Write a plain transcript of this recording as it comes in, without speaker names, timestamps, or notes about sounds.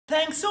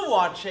Thanks for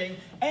watching,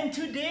 and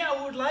today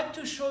I would like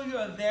to show you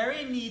a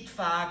very neat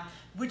fact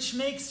which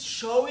makes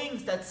showing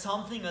that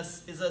something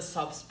is a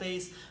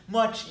subspace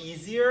much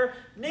easier.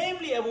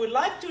 Namely, I would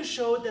like to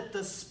show that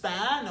the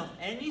span of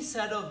any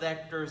set of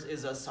vectors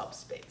is a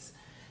subspace.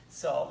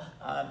 So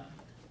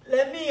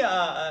let me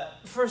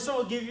first of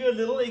all give you a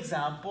little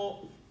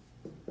example.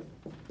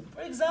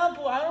 For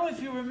example, I don't know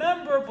if you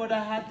remember, but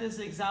I had this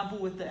example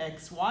with the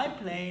xy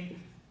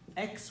plane,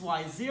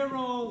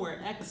 xy0, where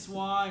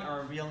xy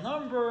are real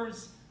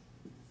numbers.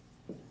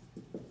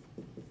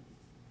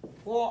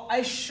 Well,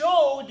 I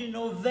showed,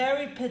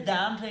 very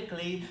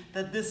pedantically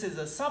that this is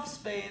a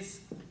subspace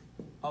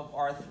of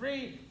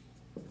R3.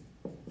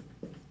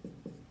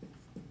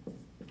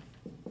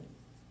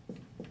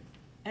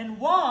 And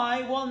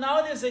why? Well,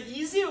 now there's an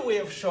easier way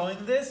of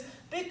showing this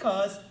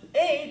because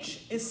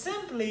H is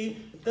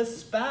simply the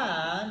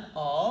span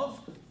of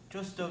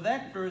just the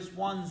vectors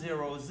 1,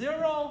 0,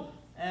 0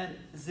 and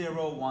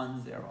 0,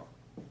 1, 0.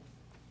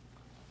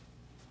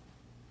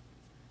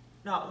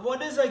 Now,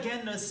 what is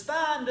again the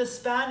span? The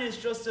span is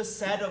just a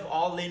set of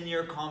all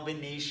linear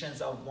combinations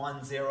of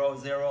 1, 0,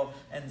 0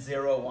 and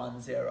 0,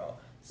 1, 0.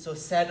 So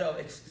set of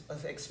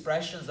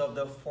expressions of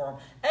the form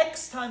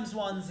x times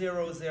 1,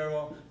 0,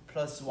 0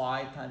 plus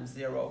y times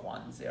 0,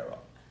 1, 0,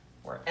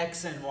 where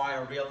x and y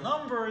are real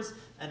numbers,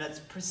 and that's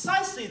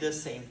precisely the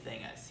same thing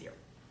as here.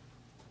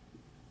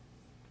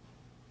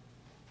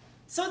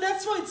 So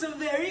that's why it's a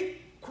very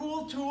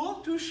cool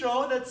tool to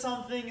show that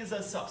something is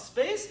a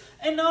subspace.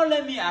 And now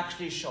let me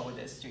actually show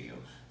this to you.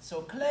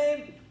 So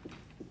claim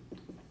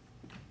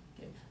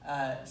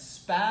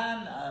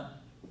span.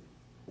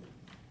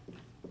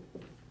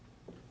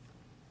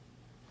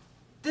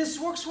 This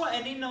works for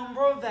any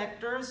number of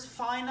vectors,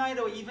 finite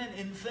or even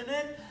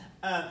infinite.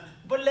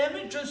 But let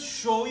me just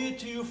show it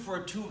to you for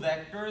two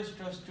vectors,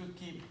 just to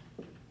keep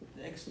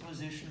the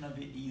exposition a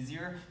bit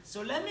easier.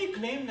 So let me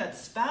claim that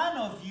span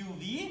of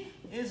UV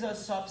is a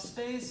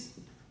subspace.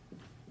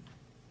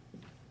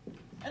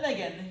 And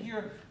again,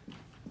 here,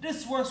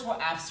 this works for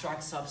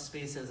abstract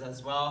subspaces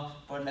as well,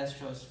 but let's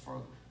just,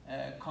 for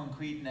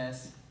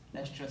concreteness,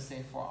 let's just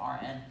say for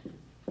Rn,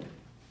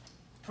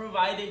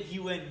 provided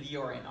U and V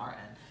are in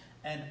Rn.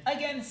 And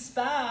again,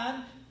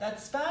 span,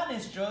 that span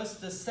is just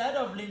the set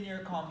of linear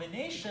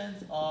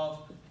combinations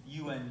of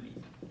U and V.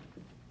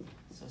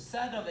 So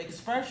set of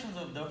expressions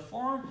of the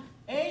form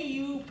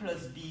AU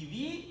plus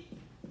BV,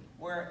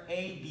 where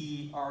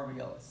AB are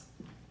reals.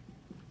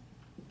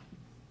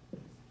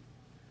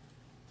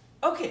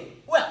 Okay,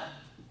 well,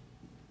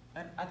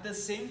 and at the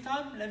same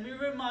time, let me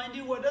remind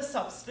you what a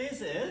subspace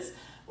is.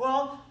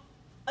 Well,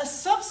 a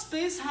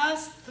subspace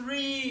has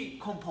three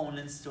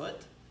components to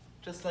it,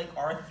 just like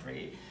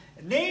R3.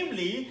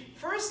 Namely,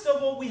 first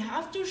of all, we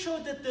have to show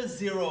that the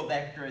zero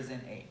vector is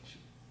in H.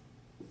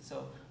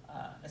 So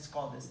let's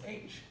call this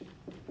H.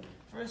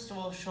 First of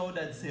all, show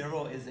that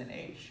 0 is in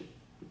H.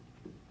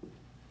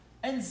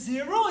 And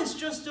 0 is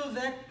just a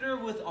vector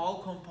with all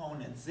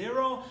components,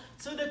 0.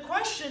 So the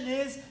question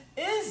is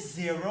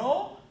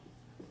 0,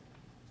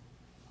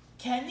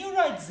 can you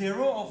write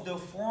 0 of the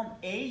form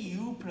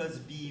AU plus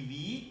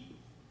BV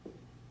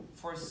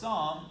for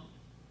some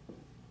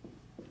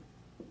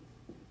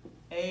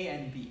A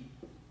and B?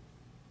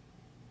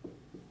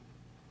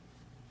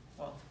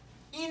 Well,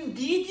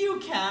 indeed you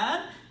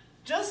can.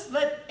 Just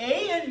let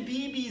A and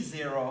B be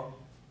 0.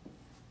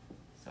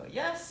 So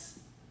yes,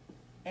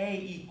 A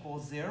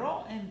equals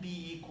 0 and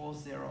B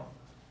equals 0.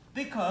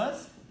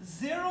 Because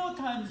 0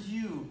 times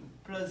U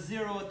plus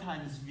 0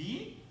 times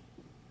V,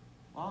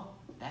 well,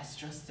 that's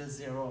just a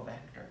 0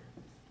 vector.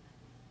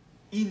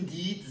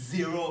 Indeed,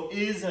 0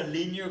 is a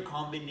linear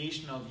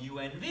combination of U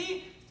and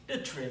V, the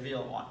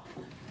trivial one.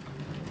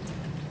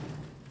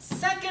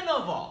 Second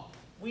of all,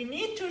 we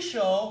need to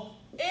show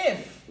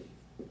if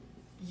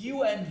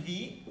U and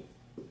V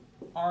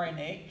are in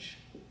H,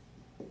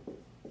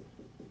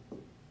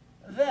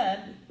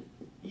 then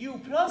U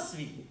plus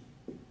V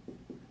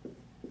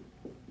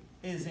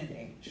is in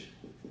H.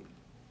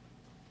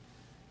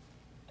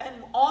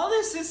 And all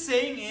this is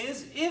saying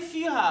is, if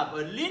you have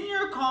a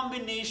linear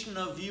combination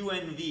of U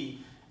and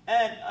V,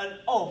 and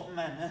oh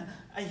man,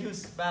 I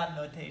used bad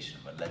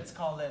notation, but let's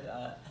call it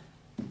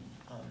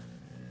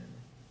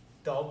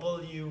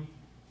W,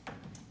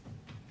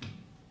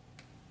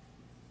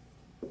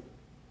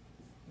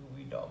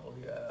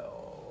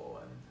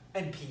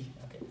 and P.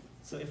 Okay,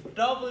 so if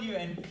W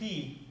and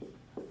P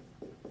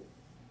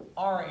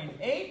are in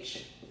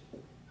H,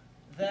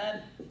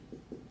 then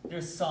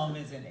their sum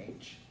is in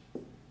H.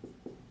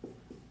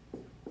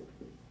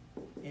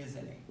 Is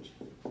in H.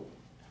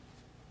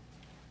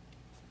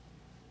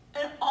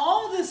 And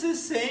all this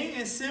is saying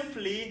is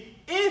simply,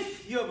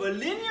 if you have a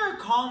linear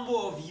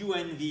combo of U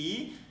and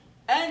V,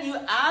 and you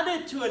add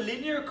it to a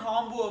linear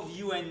combo of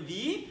U and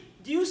V,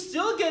 do you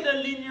still get a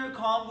linear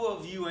combo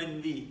of U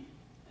and V?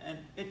 And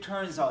it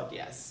turns out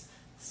yes.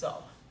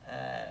 So,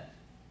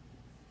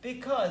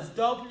 because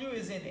W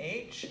is in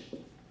H,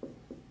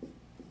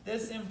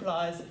 this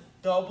implies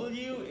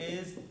W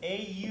is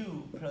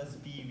AU plus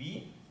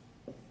BV.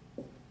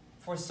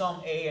 for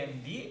some A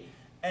and B,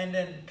 and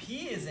then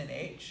P is in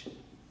H.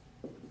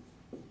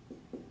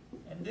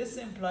 And this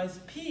implies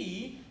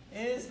P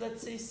is,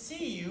 let's say,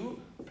 Cu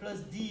plus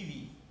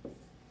dV.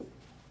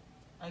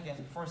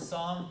 Again, for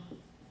some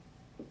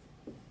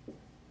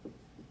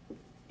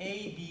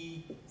A,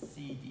 B,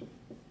 C, D.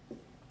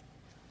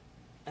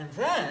 And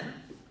then,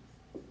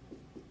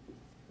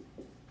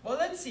 well,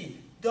 let's see,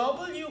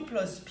 W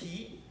plus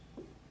P,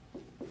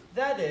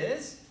 that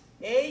is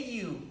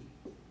AU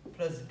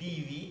plus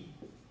BV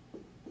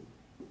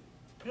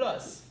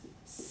plus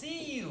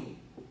Cu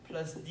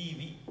plus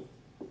dV.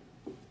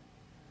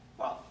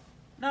 Well,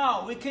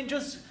 now we can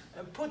just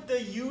put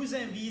the U's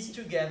and V's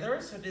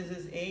together. So this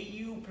is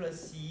AU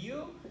plus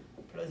Cu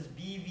plus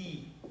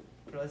BV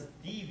plus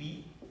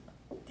dV,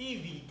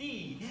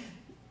 DVD.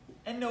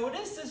 And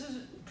notice this is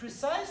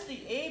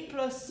precisely A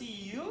plus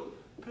Cu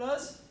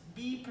plus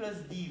B plus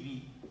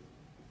dV.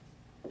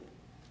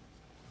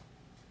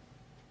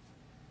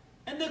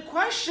 And the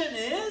question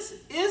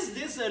is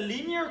this a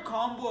linear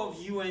combo of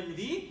U and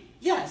V?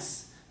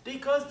 Yes,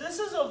 because this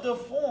is of the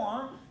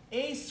form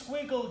A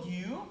squiggled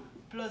U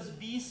plus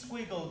B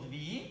squiggled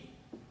V,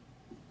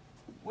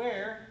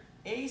 where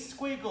A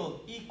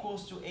squiggled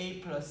equals to A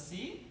plus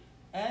C,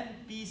 and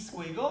B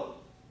squiggled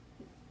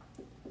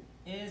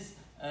is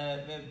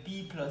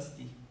B plus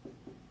D.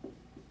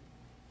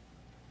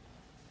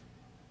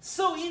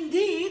 So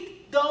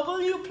indeed,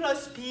 W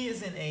plus P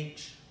is in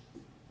H.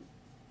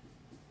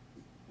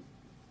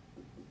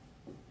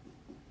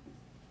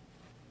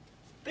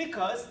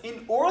 Because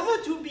in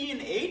order to be in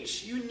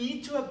H, you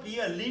need to be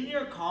a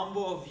linear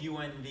combo of U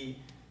and V.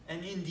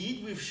 And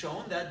indeed, we've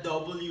shown that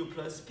W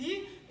plus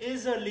P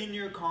is a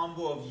linear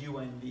combo of U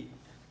and V.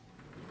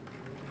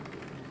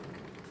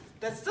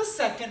 That's the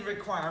second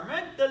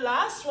requirement. The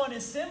last one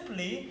is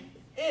simply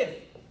if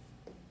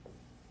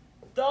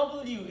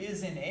W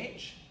is in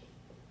H,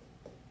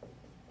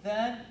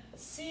 then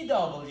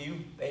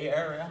CW, Bay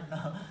Area,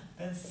 no,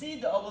 then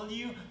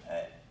CW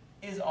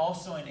is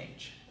also in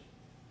H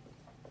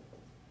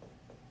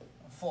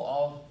for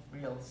all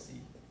real C.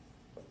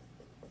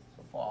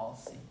 So for all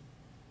C.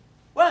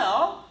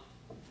 Well,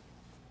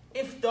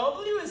 if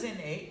W is in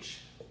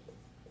H,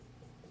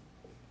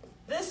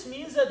 this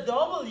means that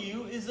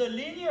W is a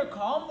linear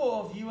combo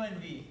of U and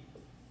V.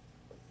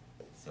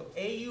 So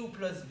AU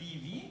plus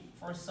BV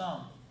for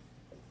some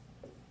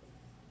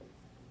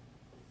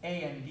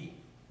A and B.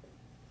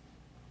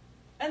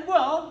 And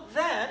well,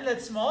 then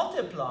let's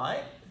multiply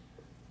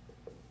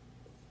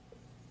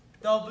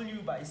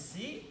W by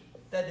C,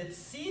 that it's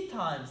C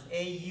times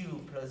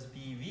AU plus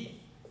BV.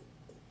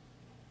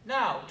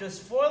 Now,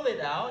 just FOIL it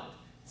out,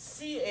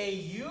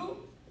 CAU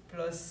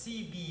plus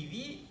CBV.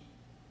 You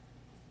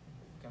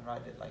can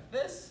write it like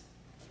this.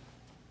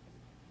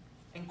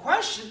 And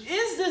question,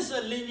 is this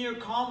a linear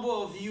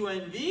combo of U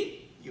and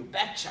V? You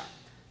betcha,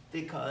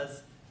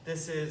 because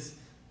this is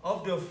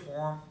of the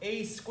form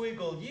A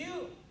squiggled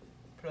U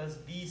plus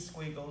B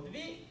squiggled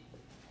V,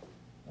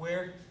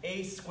 where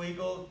A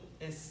squiggled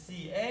is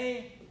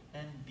CA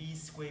and B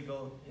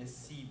squiggled is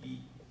CB.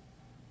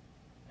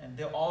 And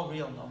they're all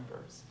real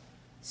numbers.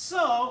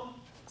 So,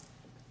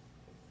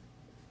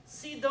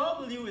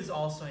 CW is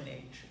also in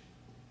H.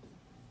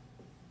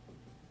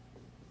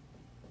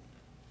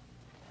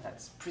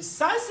 That's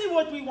precisely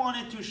what we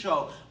wanted to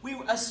show. We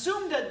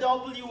assumed that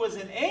W was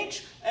in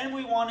H, and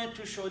we wanted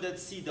to show that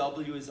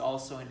CW is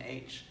also in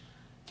H.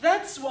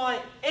 That's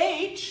why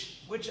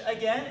H, which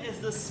again is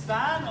the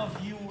span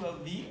of U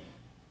of V,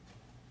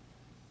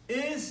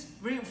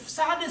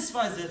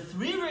 satisfies the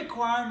three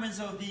requirements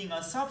of being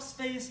a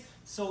subspace,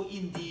 so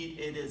indeed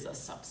it is a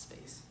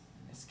subspace.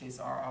 In this case,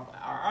 R of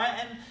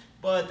Rn,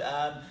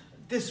 but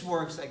this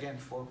works again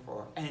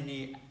for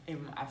any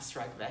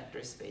abstract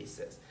vector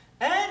spaces.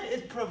 And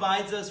it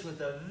provides us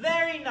with a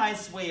very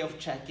nice way of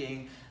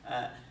checking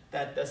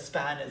that the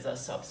span is a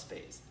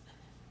subspace.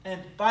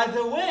 And by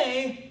the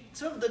way,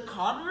 sort of the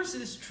converse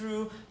is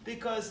true,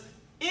 because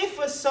if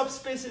a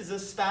subspace is a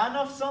span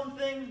of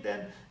something,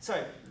 then,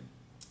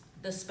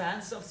 the span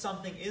of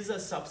something is a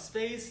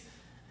subspace,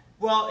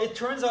 well, it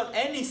turns out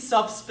any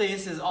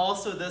subspace is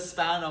also the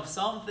span of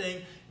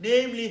something.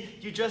 Namely,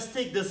 you just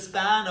take the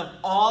span of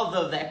all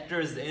the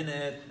vectors in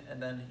it,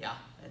 and then, yeah,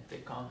 it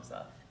becomes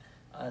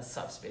a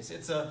subspace.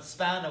 It's a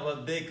span of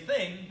a big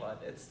thing,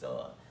 but it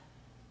still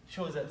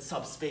shows that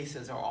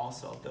subspaces are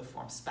also of the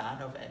form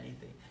span of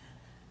anything.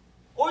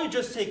 Or you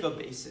just take a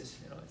basis,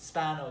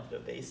 span of the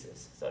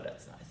basis. So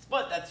that's nice.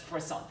 But that's for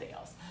something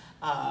else.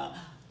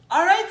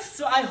 Alright,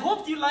 so I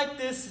hope you like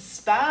this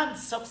span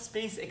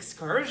subspace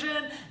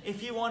excursion.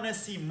 If you want to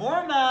see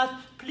more math,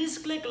 please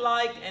click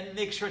like and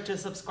make sure to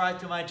subscribe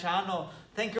to my channel.